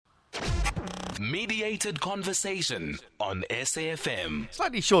Mediated Conversation on SAFM.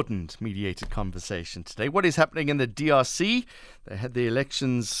 Slightly shortened mediated conversation today. What is happening in the DRC? They had the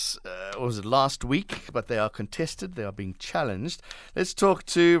elections, was it last week? But they are contested. They are being challenged. Let's talk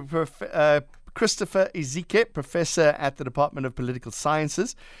to Christopher Isike, professor at the Department of Political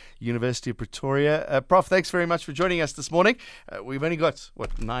Sciences, University of Pretoria. Prof, thanks very much for joining us this morning. We've only got,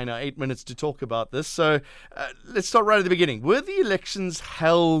 9 or 8 minutes to talk about this. So let's start right at the beginning. Were the elections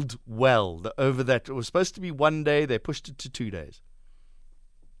held well over that? It was supposed to be 1 day. They pushed it to 2 days.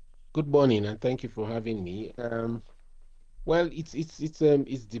 Good morning, and thank you for having me. Well,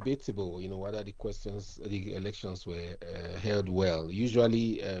 it's debatable, whether the elections were held well.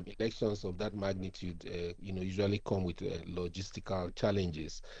 Usually, elections of that magnitude, usually come with logistical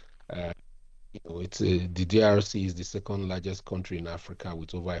challenges. The DRC is the second largest country in Africa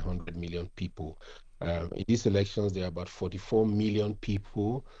with over 100 million people. In these elections, there are about 44 million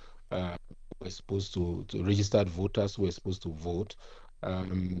people who were supposed to registered voters who were supposed to vote.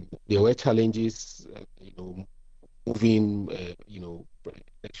 There were challenges, moving,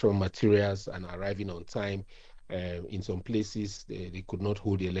 electoral materials and arriving on time. In some places, they could not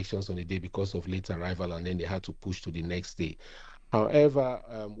hold the elections on the day because of late arrival, and then they had to push to the next day. However,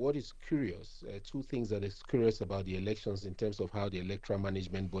 what is curious, two things that is curious about the elections in terms of how the electoral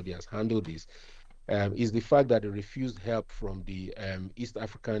management body has handled this, is the fact that they refused help from the East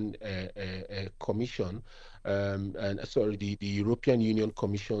African Commission, the European Union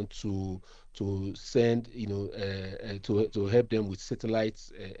Commission to send, to help them with satellite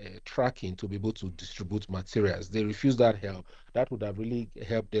tracking to be able to distribute materials. They refused that help. That would have really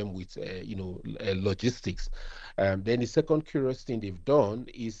helped them with, logistics. Then the second curious thing they've done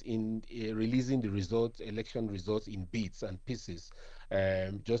is in releasing the election results in bits and pieces.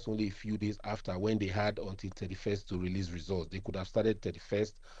 Just only a few days after, when they had until 31st to release results. They could have started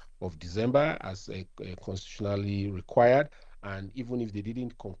 31st of December as constitutionally required, and even if they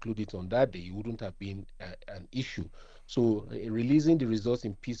didn't conclude it on that day, it wouldn't have been an issue. So releasing the results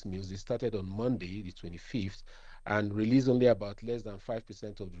in piecemeal, they started on Monday, the 25th, and released only about less than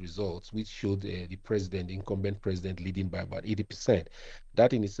 5% of the results, which showed the incumbent president, leading by about 80%.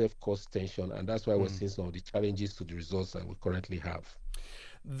 That in itself caused tension, and that's why we're seeing some of the challenges to the results that we currently have.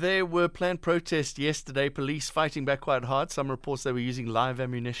 There were planned protests yesterday, police fighting back quite hard. Some reports they were using live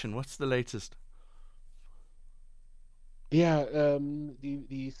ammunition. What's the latest? Yeah,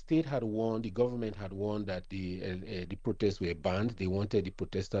 the state had warned, the government had warned that the protests were banned. They wanted the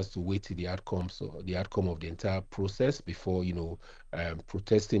protesters to wait till the outcome of the entire process before,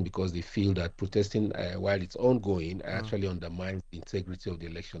 protesting, because they feel that protesting while it's ongoing actually undermines the integrity of the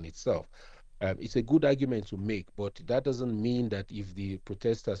election itself. It's a good argument to make, but that doesn't mean that if the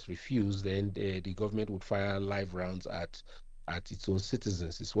protesters refuse, then the government would fire live rounds at its own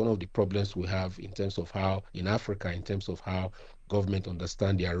citizens. It's one of the problems we have in terms of how, in Africa, in terms of how government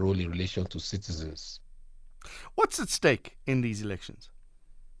understand their role in relation to citizens. What's at stake in these elections?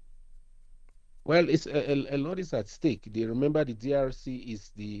 Well, it's a lot is at stake. They remember the DRC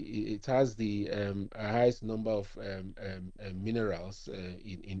has the highest number of minerals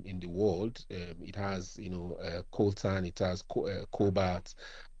in the world. It has coltan, it has cobalt,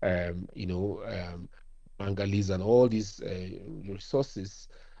 manganese, and all these resources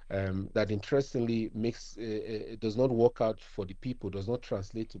that interestingly does not work out for the people, does not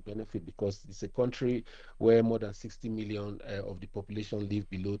translate to benefit, because it's a country where more than 60 million of the population live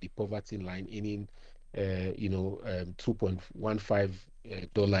below the poverty line, earning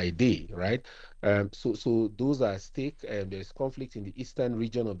 $2.15 a day, right? So those are at stake. There's conflict in the eastern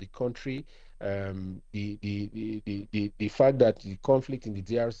region of the country. The fact that the conflict in the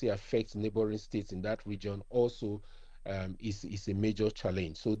DRC affects neighboring states in that region also is a major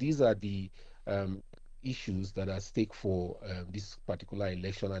challenge. So these are the issues that are at stake for this particular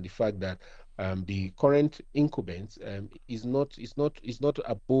election, and the fact that the current incumbent is not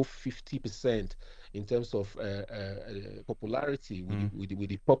above 50% in terms of popularity with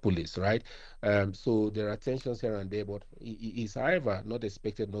the populace, right? So there are tensions here and there, but he is, however, not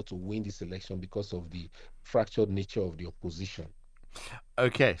expected not to win this election because of the fractured nature of the opposition.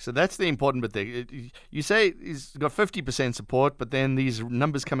 Okay, so that's the important bit there. You say he's got 50% support, but then these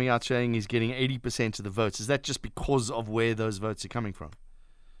numbers coming out showing he's getting 80% of the votes. Is that just because of where those votes are coming from?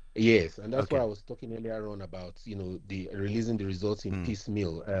 Yes, and that's why Okay. I was talking earlier on about, the releasing the results in Mm.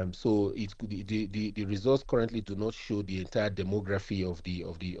 piecemeal. So the results currently do not show the entire demography of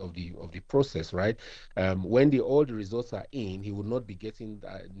the process, right? When all the results are in, he would not be getting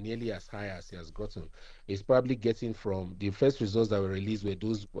nearly as high as he has gotten. He's probably getting from the first results that were released were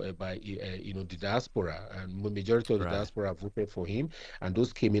those by the diaspora, and majority of the Right. diaspora voted for him, and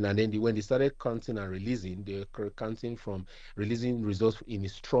those came in, and then when they started counting and releasing, they were counting from releasing results in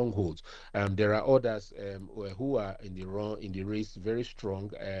his strongholds. There are others who are in the race very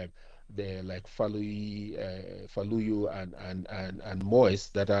strong. They're like Faluyu and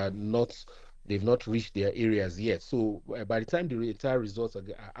Moist that are not. They've not reached their areas yet. So by the time the entire results are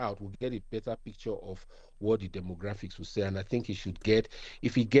out, we'll get a better picture of what the demographics will say. And I think he should get,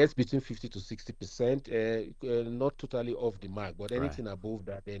 if he gets between 50 to 60%, not totally off the mark, but Right. anything above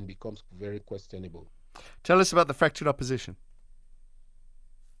that then becomes very questionable. Tell us about the fractured opposition.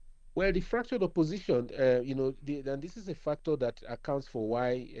 Well, the fractured opposition, and this is a factor that accounts for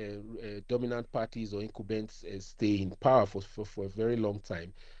why dominant parties or incumbents stay in power for a very long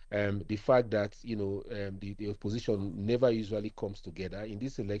time. The fact that the opposition never usually comes together. In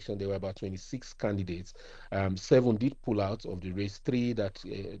this election, there were about 26 candidates. Seven did pull out of the race. Three that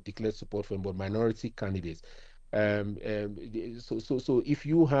declared support for him, but minority candidates. So if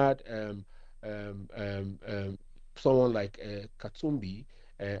you had someone like Katumbi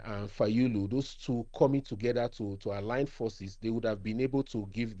and Fayulu, those two coming together to align forces, they would have been able to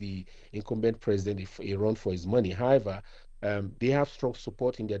give the incumbent president a run for his money. However, they have strong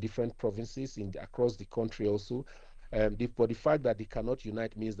support in their different provinces across the country also. But the fact that they cannot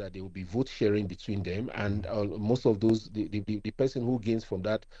unite means that there will be vote sharing between them, and most of those, the person who gains from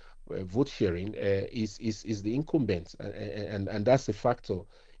that vote sharing is the incumbent, and that's a factor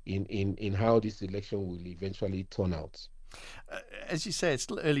in how this election will eventually turn out. As you say, it's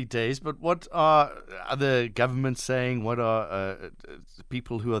still early days, but what are other governments saying? What are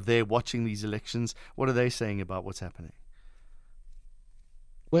people who are there watching these elections? What are they saying about what's happening?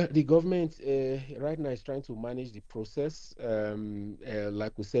 Well, the government right now is trying to manage the process.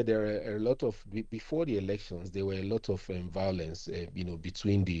 Like we said, there are a lot of before the elections, there were a lot of violence,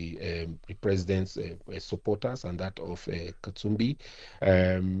 between the president's supporters and that of Katumbi,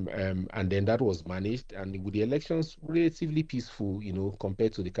 and then that was managed. And with the elections relatively peaceful,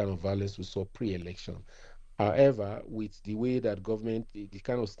 compared to the kind of violence we saw pre-election. However, with the way that government, the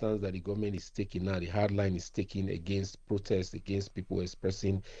kind of stance that the government is taking now, the hard line is taking against protests, against people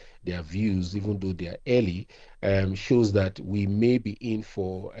expressing their views, even though they are early, shows that we may be in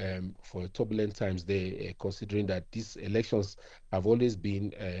for turbulent times there, considering that these elections have always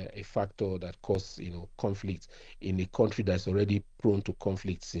been a factor that causes, conflict in a country that's already prone to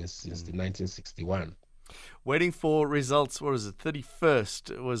conflict since the 1961. Waiting for results. What is it?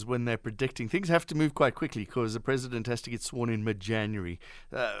 31st was when they're predicting. Things have to move quite quickly because the president has to get sworn in mid-January.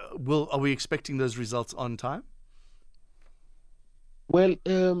 Are we expecting those results on time? Well,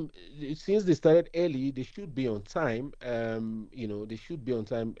 since they started early, they should be on time. They should be on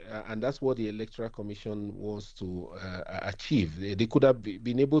time, and that's what the Electoral Commission wants to achieve. They could have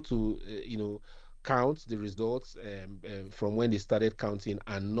been able to, count the results from when they started counting,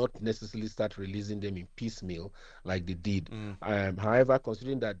 and not necessarily start releasing them in piecemeal like they did. Mm. However,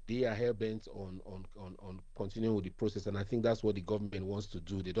 considering that they are hell bent on continuing with the process, and I think that's what the government wants to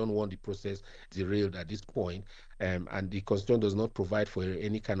do. They don't want the process derailed at this point, and the constitution does not provide for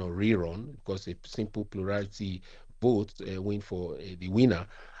any kind of rerun because a simple plurality vote win for the winner.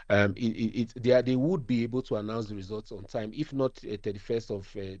 They would be able to announce the results on time. If not 31st of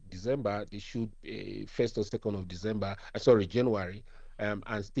December, they should 1st or 2nd of December, sorry, January,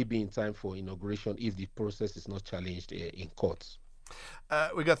 and still be in time for inauguration if the process is not challenged in courts.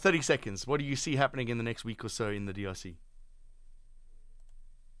 We got 30 seconds. What do you see happening in the next week or so in the DRC?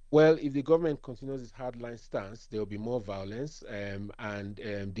 Well, if the government continues its hardline stance, there will be more violence, and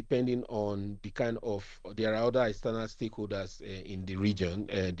depending on the kind of, there are other external stakeholders in the region,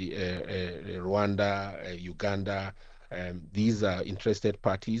 Rwanda, Uganda. These are interested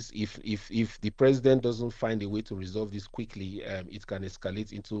parties. If the president doesn't find a way to resolve this quickly, it can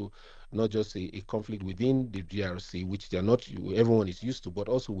escalate into not just a conflict within the DRC, which they are not everyone is used to, but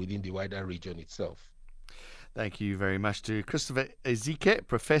also within the wider region itself. Thank you very much to Christopher Isike,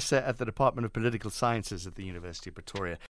 Professor at the Department of Political Sciences at the University of Pretoria.